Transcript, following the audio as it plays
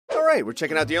right, we're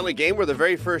checking out the only game where the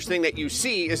very first thing that you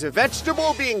see is a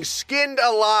vegetable being skinned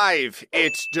alive.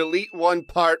 It's Delete One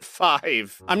Part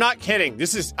 5. I'm not kidding.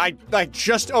 This is, I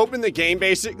just opened the game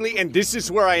basically, and this is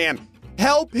where I am.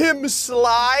 Help him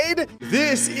slide?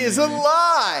 This is a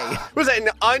lie. Was that an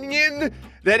onion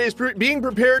that is being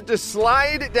prepared to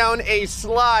slide down a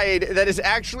slide that is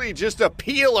actually just a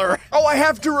peeler? Oh, I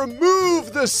have to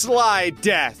remove the slide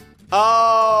death.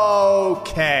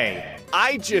 Okay.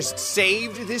 I just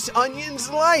saved this onion's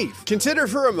life. Consider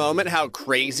for a moment how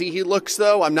crazy he looks,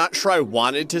 though. I'm not sure I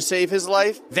wanted to save his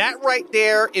life. That right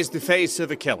there is the face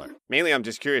of a killer. Mainly, I'm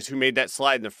just curious who made that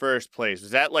slide in the first place.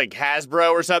 Was that like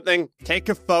Hasbro or something? Take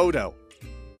a photo.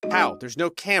 How? There's no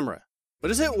camera. What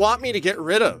does it want me to get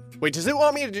rid of? Wait, does it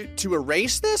want me to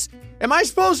erase this? Am I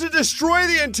supposed to destroy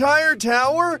the entire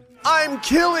tower? I'm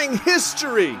killing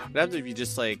history. What happens if you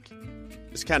just like...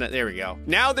 It's kind of, there we go.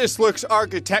 Now this looks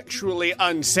architecturally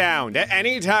unsound. At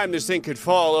any time, this thing could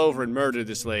fall over and murder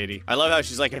this lady. I love how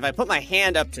she's like, if I put my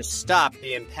hand up to stop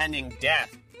the impending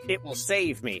death, it will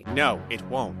save me. No, it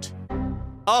won't.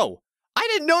 Oh, I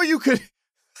didn't know you could,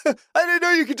 I didn't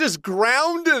know you could just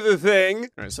ground the thing. All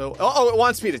right, so, oh, it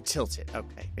wants me to tilt it.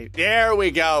 Okay, there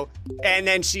we go. And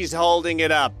then she's holding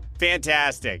it up.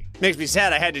 Fantastic. Makes me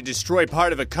sad I had to destroy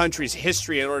part of a country's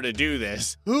history in order to do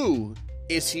this. Who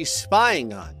is he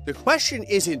spying on? The question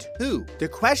isn't who. The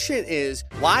question is,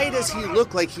 why does he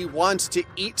look like he wants to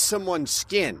eat someone's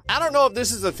skin? I don't know if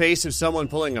this is the face of someone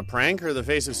pulling a prank or the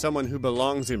face of someone who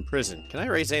belongs in prison. Can I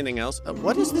erase anything else?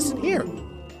 What is this in here?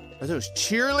 Are those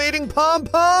cheerleading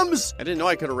pom-poms? I didn't know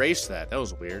I could erase that. That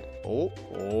was weird.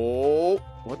 Oh,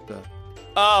 what the?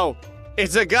 Oh,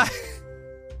 it's a guy.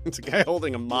 It's a guy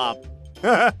holding a mop.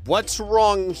 What's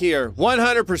wrong here?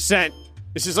 100%.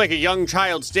 This is like a young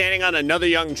child standing on another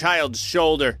young child's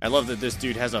shoulder. I love that this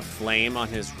dude has a flame on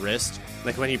his wrist.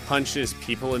 Like when he punches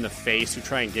people in the face who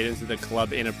try and get into the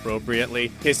club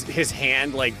inappropriately, his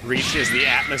hand like reaches the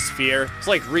atmosphere. It's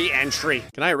like re-entry.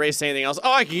 Can I erase anything else?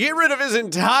 Oh, I can get rid of his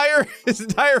entire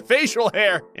facial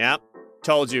hair. Yep,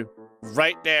 told you.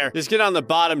 Right there. Just get on the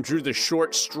bottom, drew the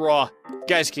short straw. You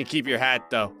guys can keep your hat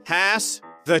though. Pass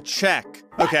the check.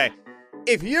 Okay.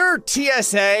 If you're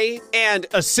TSA and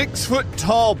a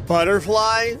 6-foot-tall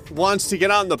butterfly wants to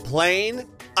get on the plane,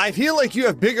 I feel like you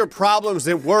have bigger problems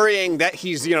than worrying that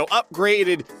he's,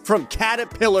 upgraded from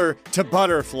caterpillar to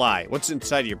butterfly. What's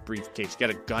inside of your briefcase? You got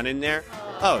a gun in there?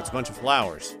 Oh, it's a bunch of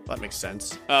flowers. That makes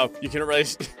sense. Oh, you can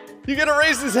erase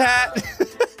his hat.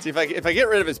 See, if I get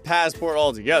rid of his passport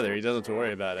altogether, he doesn't have to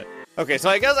worry about it. Okay, so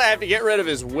I guess I have to get rid of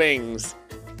his wings.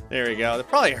 There we go. That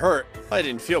probably hurt. Probably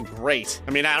didn't feel great.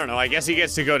 I mean, I don't know. I guess he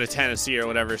gets to go to Tennessee or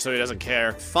whatever, so he doesn't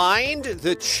care. Find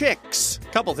the chicks.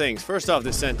 Couple things. First off,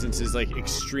 this sentence is like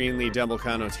extremely double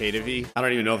connotative-y. I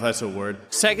don't even know if that's a word.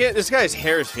 Second, this guy's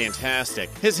hair is fantastic.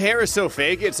 His hair is so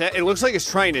fake, it looks like it's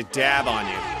trying to dab on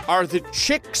you. Are the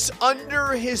chicks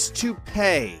under his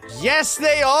toupee? Yes,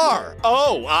 they are.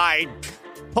 Oh, I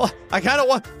kind of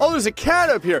want... Oh, there's a cat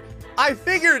up here. I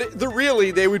figured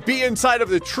they would be inside of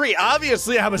the tree.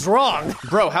 Obviously, I was wrong.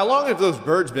 Bro, how long have those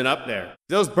birds been up there?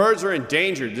 Those birds are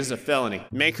endangered. This is a felony.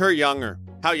 Make her younger.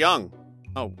 How young?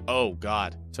 Oh,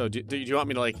 God. So do you want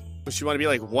me to does she want to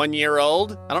be 1 year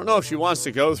old? I don't know if she wants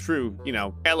to go through,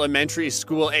 elementary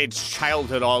school age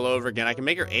childhood all over again. I can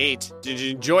make her 8. Did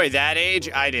you enjoy that age?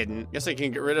 I didn't. Guess I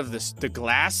can get rid of the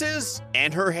glasses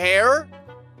and her hair.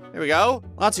 There we go.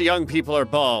 Lots of young people are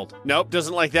bald. Nope,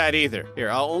 doesn't like that either. Here,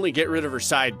 I'll only get rid of her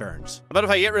sideburns. How about if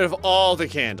I get rid of all the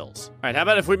candles? All right, how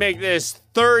about if we make this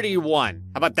 31?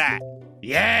 How about that?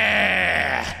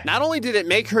 Yeah! Not only did it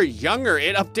make her younger,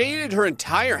 it updated her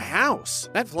entire house.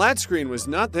 That flat screen was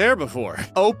not there before.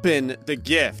 Open the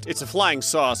gift. It's a flying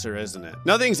saucer, isn't it?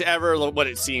 Nothing's ever what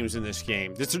it seems in this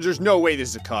game. There's no way this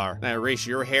is a car. Can I erase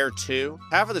your hair too?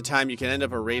 Half of the time you can end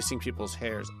up erasing people's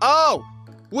hairs. Oh!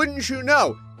 Wouldn't you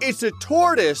know? It's a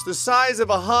tortoise the size of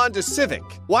a Honda Civic.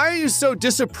 Why are you so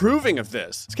disapproving of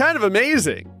this? It's kind of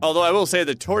amazing. Although I will say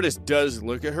the tortoise does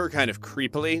look at her kind of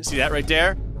creepily. See that right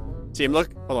there? See him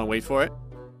look? Hold on, wait for it.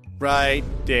 Right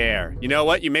there. You know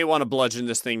what? You may want to bludgeon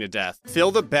this thing to death.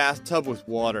 Fill the bathtub with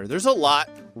water. There's a lot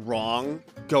wrong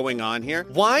going on here.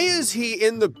 Why is he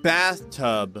in the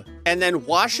bathtub and then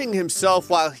washing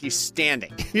himself while he's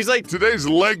standing? He's like, today's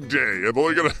leg day. I'm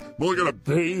only gonna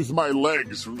bathe my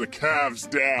legs from the calves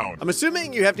down. I'm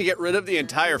assuming you have to get rid of the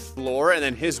entire floor and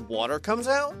then his water comes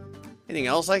out? Anything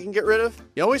else I can get rid of?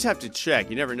 You always have to check.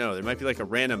 You never know. There might be a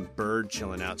random bird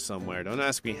chilling out somewhere. Don't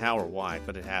ask me how or why,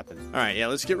 but it happens. All right, yeah,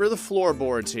 let's get rid of the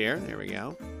floorboards here. There we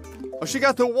go. Oh, she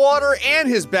got the water and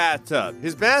his bathtub.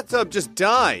 His bathtub just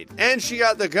died, and she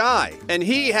got the guy. And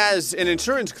he has an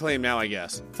insurance claim now, I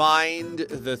guess. Find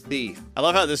the thief. I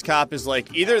love how this cop is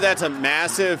like, either that's a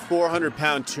massive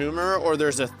 400-pound tumor, or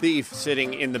there's a thief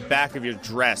sitting in the back of your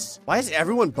dress. Why is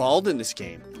everyone bald in this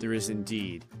game? There is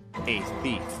indeed a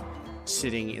thief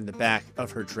sitting in the back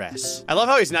of her dress. I love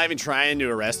how he's not even trying to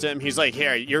arrest him. He's like,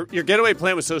 here, your getaway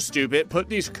plan was so stupid. Put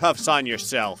these cuffs on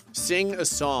yourself. Sing a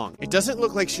song. It doesn't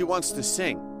look like she wants to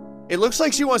sing. It looks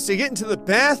like she wants to get into the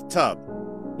bathtub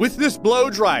with this blow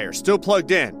dryer still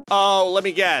plugged in. Oh, let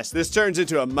me guess. This turns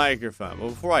into a microphone. Well,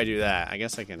 before I do that, I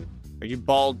guess I can... Are you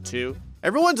bald too?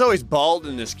 Everyone's always bald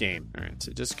in this game. All right,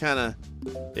 so just kind of...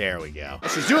 There we go. Oh,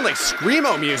 she's doing like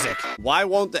screamo music. Why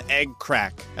won't the egg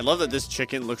crack? I love that this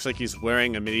chicken looks like he's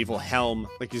wearing a medieval helm,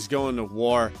 like he's going to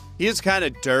war. He is kind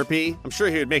of derpy. I'm sure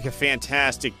he would make a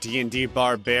fantastic D&D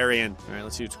barbarian. All right,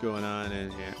 let's see what's going on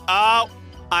in here. Oh!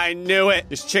 I knew it.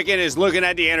 This chicken is looking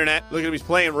at the internet. Look at him, he's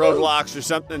playing Roblox or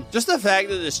something. Just the fact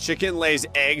that this chicken lays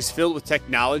eggs filled with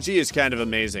technology is kind of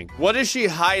amazing. What is she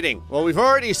hiding? Well, we've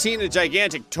already seen a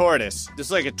gigantic tortoise. This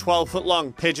is like a 12-foot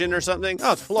long pigeon or something.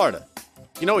 Oh, it's Florida.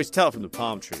 You can always tell from the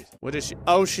palm trees. What is she?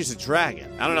 Oh, she's a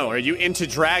dragon. I don't know. Are you into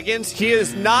dragons? He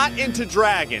is not into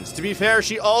dragons. To be fair,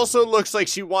 she also looks like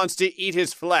she wants to eat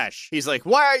his flesh. He's like,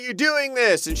 why are you doing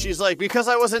this? And she's like, because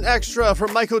I was an extra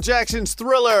from Michael Jackson's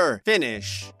Thriller.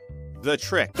 Finish the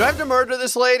trick. Do I have to murder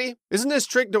this lady? Isn't this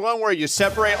trick the one where you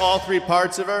separate all three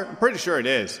parts of her? I'm pretty sure it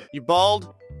is. You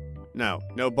bald? No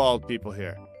bald people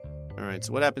here. All right,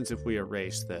 so what happens if we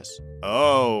erase this?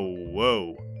 Oh,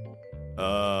 whoa.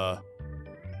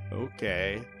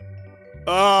 Okay.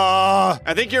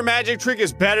 I think your magic trick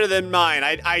is better than mine.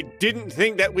 I didn't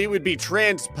think that we would be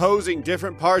transposing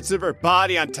different parts of her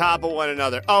body on top of one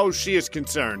another. Oh, she is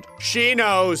concerned. She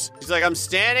knows. She's like, I'm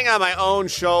standing on my own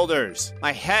shoulders.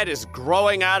 My head is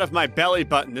growing out of my belly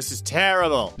button. This is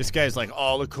terrible. This guy's like,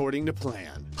 all according to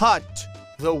plan. Cut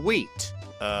the wheat.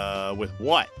 With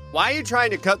what? Why are you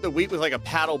trying to cut the wheat with like a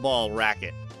paddle ball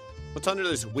racket? What's under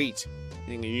this wheat?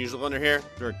 Anything unusual under here?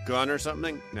 Is there a gun or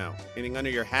something? No. Anything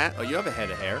under your hat? Oh, you have a head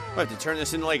of hair. I have to turn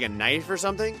this into like a knife or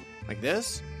something? Like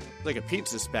this? It's like a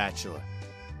pizza spatula.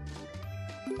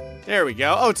 There we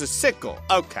go. Oh, it's a sickle.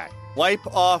 Okay. Wipe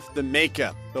off the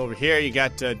makeup. Over here, you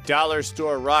got Dollar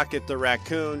Store Rocket the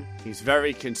raccoon. He's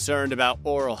very concerned about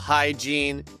oral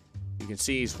hygiene. You can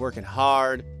see he's working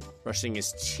hard, brushing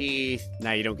his teeth.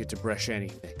 Now you don't get to brush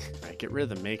anything. All right, get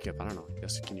rid of the makeup. I don't know. I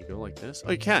guess, can you go like this?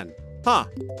 Oh, you can. Huh.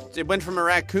 It went from a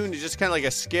raccoon to just kind of like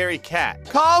a scary cat.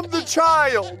 Calm the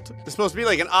child! It's supposed to be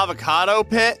like an avocado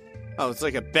pit? Oh, it's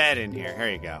like a bed in here.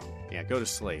 Here you go. Yeah, go to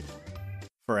sleep.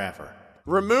 Forever.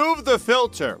 Remove the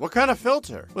filter. What kind of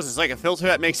filter? Was this like a filter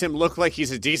that makes him look like he's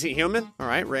a decent human? All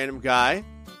right, random guy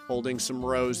holding some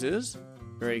roses.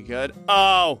 Very good.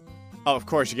 Oh, of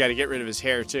course, you got to get rid of his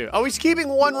hair too. Oh, he's keeping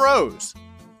one rose.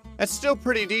 That's still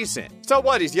pretty decent. So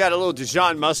what? He's got a little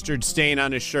Dijon mustard stain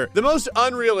on his shirt. The most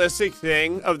unrealistic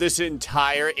thing of this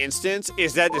entire instance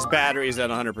is that this battery is at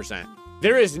 100%.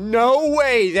 There is no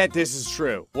way that this is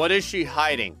true. What is she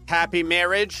hiding? Happy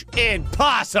marriage?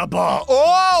 Impossible!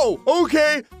 Oh!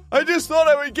 Okay, I just thought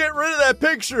I would get rid of that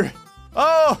picture.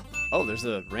 Oh, there's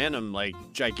a random, like,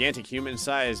 gigantic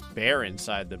human-sized bear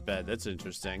inside the bed. That's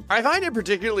interesting. I find it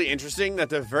particularly interesting that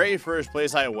the very first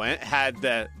place I went had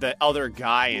the other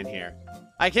guy in here.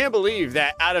 I can't believe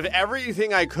that out of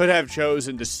everything I could have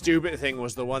chosen, the stupid thing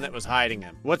was the one that was hiding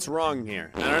him. What's wrong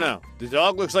here? I don't know. The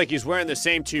dog looks like he's wearing the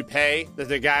same toupee that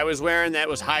the guy was wearing that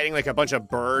was hiding like a bunch of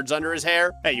birds under his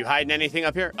hair. Hey, you hiding anything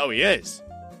up here? Oh, he is.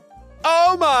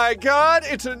 Oh my God,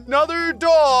 it's another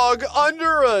dog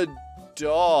under a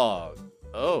dog.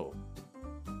 Oh.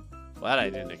 That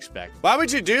I didn't expect. Why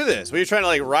would you do this? Were you trying to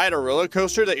like ride a roller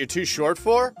coaster that you're too short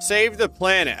for? Save the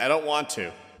planet. I don't want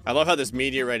to. I love how this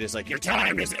meteorite is like, your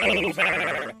time is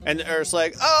over. And the Earth's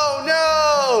like, oh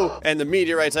no! And the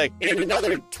meteorite's like, in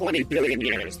another 20 billion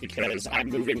years, because I'm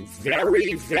moving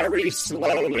very, very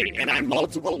slowly, and I'm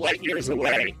multiple light years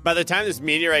away. By the time this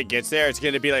meteorite gets there, it's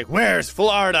gonna be like, where's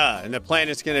Florida? And the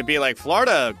planet's gonna be like,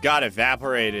 Florida got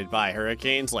evaporated by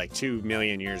hurricanes like 2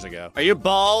 million years ago. Are you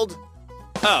bald?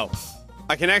 Oh,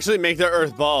 I can actually make the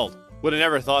Earth bald. Would have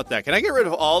never thought that. Can I get rid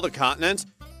of all the continents?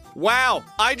 Wow,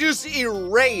 I just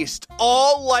erased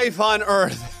all life on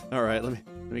Earth. All right, let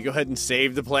me go ahead and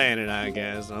save the planet, I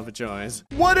guess. I don't have a choice.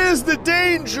 What is the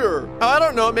danger? I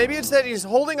don't know. Maybe it's that he's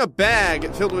holding a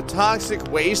bag filled with toxic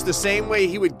waste the same way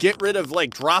he would get rid of,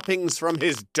 like, droppings from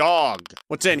his dog.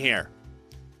 What's in here?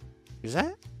 Is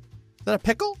that a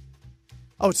pickle?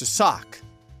 Oh, it's a sock.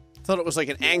 I thought it was like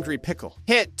an angry pickle.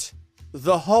 Hit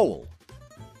the hole.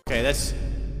 Okay,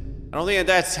 I don't think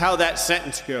that's how that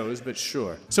sentence goes, but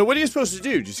sure. So what are you supposed to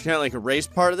do? Just kind of like erase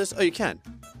part of this? Oh, you can.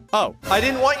 Oh, I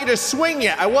didn't want you to swing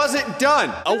yet. I wasn't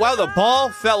done. Oh, wow, the ball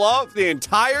fell off the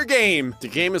entire game. The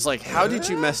game is like, how did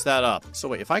you mess that up? So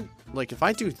wait, if I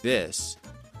do this,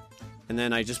 and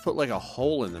then I just put like a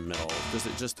hole in the middle, does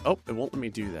it just, oh, it won't let me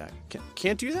do that.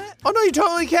 Can't do that? Oh, no, you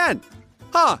totally can.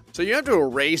 Huh, so you have to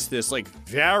erase this like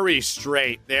very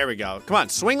straight. There we go. Come on,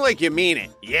 swing like you mean it.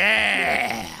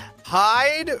 Yeah.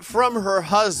 Hide from her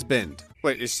husband.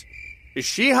 Wait, is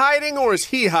she hiding or is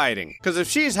he hiding? Because if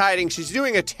she's hiding, she's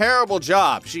doing a terrible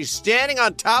job. She's standing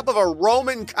on top of a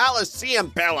Roman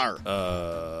Colosseum pillar.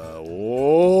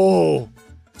 Whoa.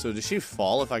 So does she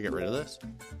fall if I get rid of this?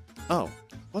 Oh,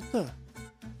 what the?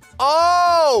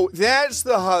 Oh, that's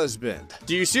the husband.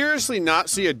 Do you seriously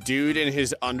not see a dude in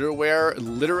his underwear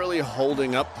literally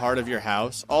holding up part of your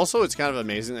house? Also, it's kind of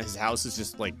amazing that his house is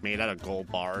just like made out of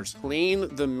gold bars.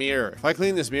 Clean the mirror. If I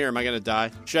clean this mirror, am I gonna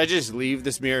die? Should I just leave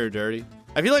this mirror dirty?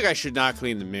 I feel like I should not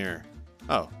clean the mirror.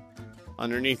 Oh,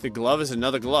 underneath the glove is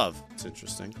another glove. It's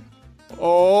interesting.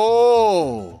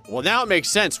 Oh, well now it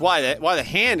makes sense why the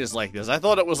hand is like this. I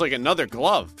thought it was like another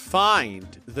glove. Find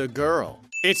the girl.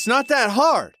 It's not that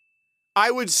hard. I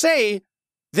would say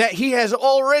that he has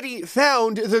already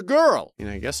found the girl. And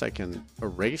I guess I can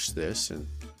erase this and...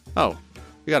 Oh,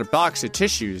 we got a box of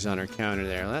tissues on our counter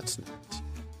there. That's nice.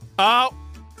 Oh,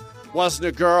 wasn't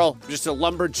a girl, just a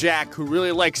lumberjack who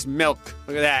really likes milk.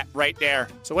 Look at that, right there.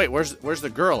 So wait, where's the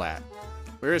girl at?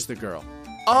 Where is the girl?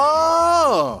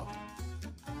 Oh,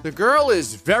 the girl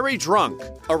is very drunk.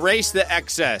 Erase the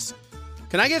excess.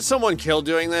 Can I get someone killed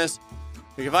doing this?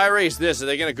 Like if I erase this, are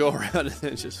they gonna go around and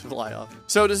then just fly off?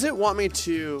 So does it want me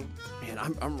to, man,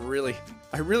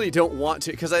 I really don't want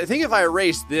to, because I think if I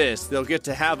erase this, they'll get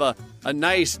to have a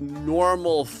nice,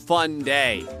 normal, fun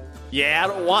day. Yeah, I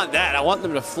don't want that. I want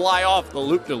them to fly off the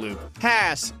loop-de-loop.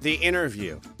 Pass the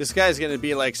interview. This guy's gonna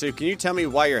be like, so can you tell me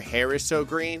why your hair is so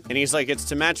green? And he's like, it's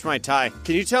to match my tie.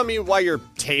 Can you tell me why your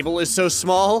table is so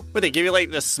small? But they give you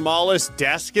like the smallest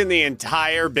desk in the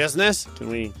entire business? Can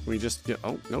we just,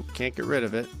 oh, nope, can't get rid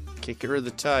of it. Can't get rid of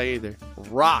the tie either.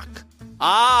 Rock.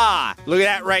 Ah, look at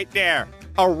that right there.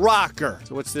 A rocker.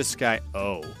 So what's this guy?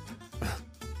 Oh.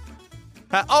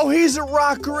 Oh, he's a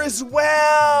rocker as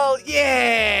well!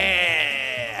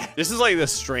 Yeah! This is like the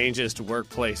strangest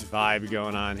workplace vibe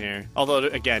going on here. Although,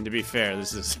 again, to be fair,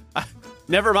 this is...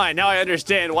 Never mind, now I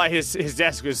understand why his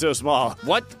desk was so small.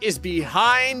 What is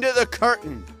behind the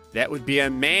curtain? That would be a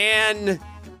man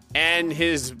and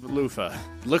his loofah.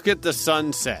 Look at the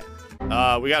sunset. We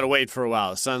gotta wait for a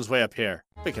while. The sun's way up here.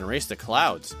 We can erase the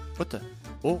clouds. What the...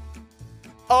 Oh!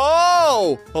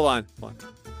 Oh! Hold on.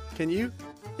 Can you...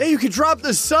 Yeah, you can drop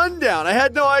the sun down. I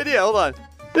had no idea. Hold on.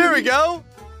 There we go.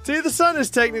 See, the sun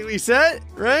is technically set,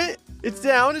 right? It's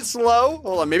down. It's low.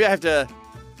 Hold on. Maybe I have to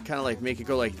kind of like make it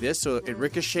go like this so it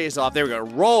ricochets off. There we go.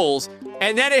 It rolls,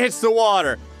 and then it hits the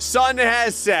water. Sun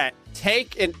has set.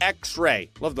 Take an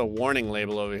x-ray. Love the warning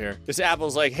label over here. This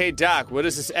apple's like, hey, doc, what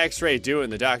does this x-ray do?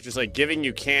 And the doctor's like, giving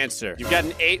you cancer. You've got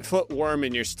an 8-foot worm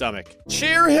in your stomach.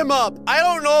 Cheer him up. I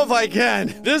don't know if I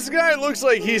can. This guy looks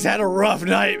like he's had a rough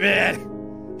night, man.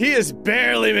 He is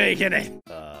barely making it.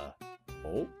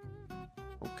 Oh.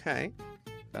 Okay.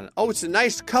 Oh, it's a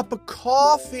nice cup of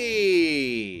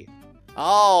coffee.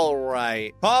 All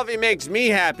right. Coffee makes me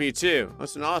happy, too.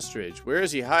 What's an ostrich? Where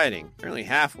is he hiding? Apparently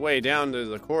halfway down to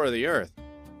the core of the earth.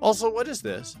 Also, what is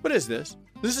this? What is this?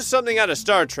 This is something out of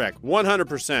Star Trek,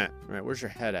 100%. All right, where's your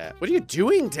head at? What are you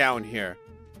doing down here?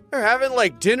 They're having,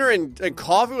 like, dinner and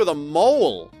coffee with a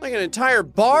mole. Like an entire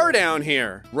bar down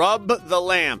here. Rub the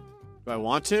lamp. Do I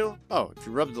want to? Oh, if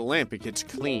you rub the lamp, it gets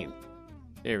clean.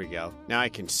 There we go. Now I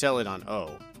can sell it on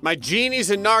O. My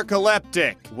genie's a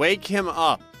narcoleptic. Wake him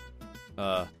up.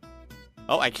 Oh,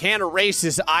 I can't erase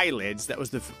his eyelids. That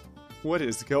was the... What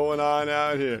is going on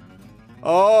out here?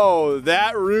 Oh,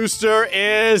 that rooster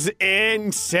is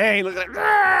insane. Look at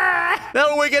that.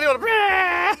 That'll wake anyone.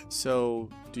 So,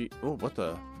 do you... Oh, what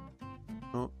the...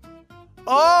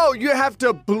 Oh, you have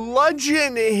to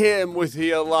bludgeon him with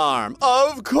the alarm.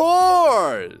 Of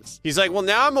course. He's like, well,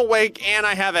 now I'm awake and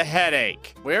I have a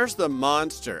headache. Where's the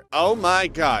monster? Oh my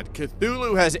God.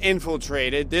 Cthulhu has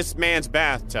infiltrated this man's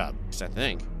bathtub. I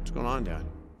think. What's going on down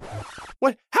here?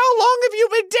 What? How long have you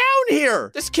been down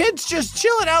here? This kid's just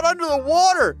chilling out under the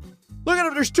water. Look at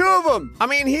him, there's 2 of them. I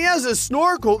mean, he has a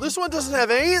snorkel. This one doesn't have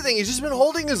anything. He's just been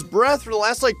holding his breath for the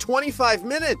last, like, 25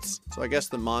 minutes. So I guess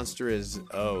the monster is,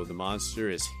 the monster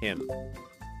is him.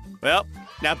 Well,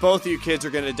 now both of you kids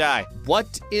are gonna die.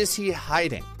 What is he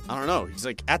hiding? I don't know. He's,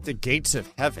 like, at the gates of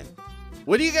heaven.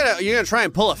 What are you gonna try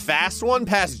and pull a fast one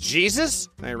past Jesus?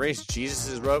 Can I erase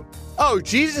Jesus's robe? Oh,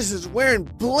 Jesus is wearing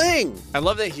bling. I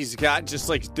love that he's got just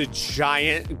like the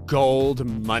giant gold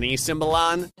money symbol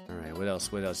on. All right, what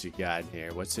else you got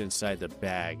here? What's inside the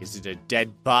bag? Is it a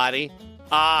dead body?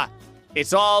 Ah,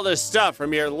 it's all the stuff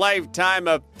from your lifetime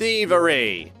of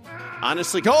thievery.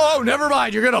 Honestly, oh, never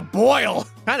mind, you're gonna boil.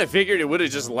 Kind of figured it would have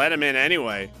just let him in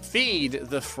anyway. Feed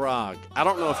the frog. I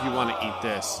don't know if you want to eat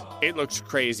this. It looks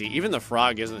crazy. Even the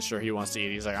frog isn't sure he wants to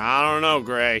eat. He's like, I don't know,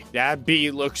 Gray. That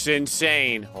bee looks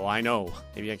insane. Oh, I know.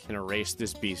 Maybe I can erase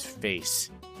this bee's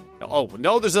face. Oh,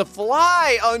 no, there's a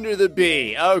fly under the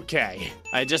bee. Okay.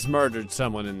 I just murdered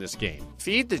someone in this game.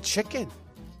 Feed the chicken.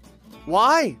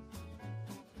 Why?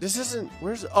 This isn't,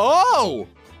 oh!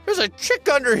 There's a chick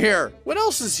under here. What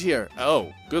else is here?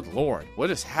 Oh, good Lord. What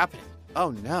is happening?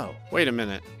 Oh, no. Wait a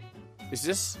minute. Is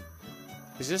this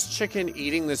chicken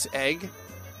eating this egg?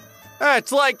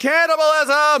 It's like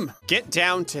cannibalism! Get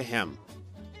down to him.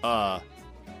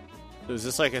 Is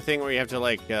this like a thing where you have to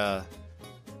like,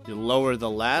 you lower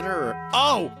the ladder? Or...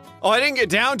 Oh, I didn't get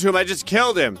down to him. I just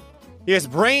killed him. He has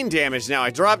brain damage now. I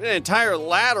dropped an entire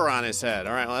ladder on his head.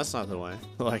 All right, well, that's not the way.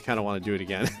 Well, I kind of want to do it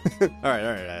again. All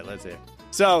right, let's see it.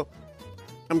 So,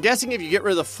 I'm guessing if you get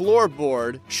rid of the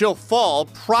floorboard, she'll fall,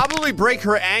 probably break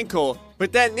her ankle,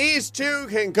 but then these two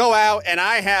can go out and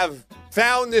I have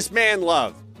found this man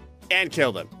love and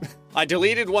killed him. I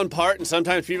deleted one part and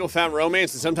sometimes people found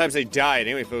romance and sometimes they died.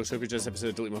 Anyway, folks, hope you enjoyed this episode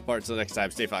of Delete My Parts. Until next time,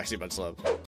 stay foxy, much love.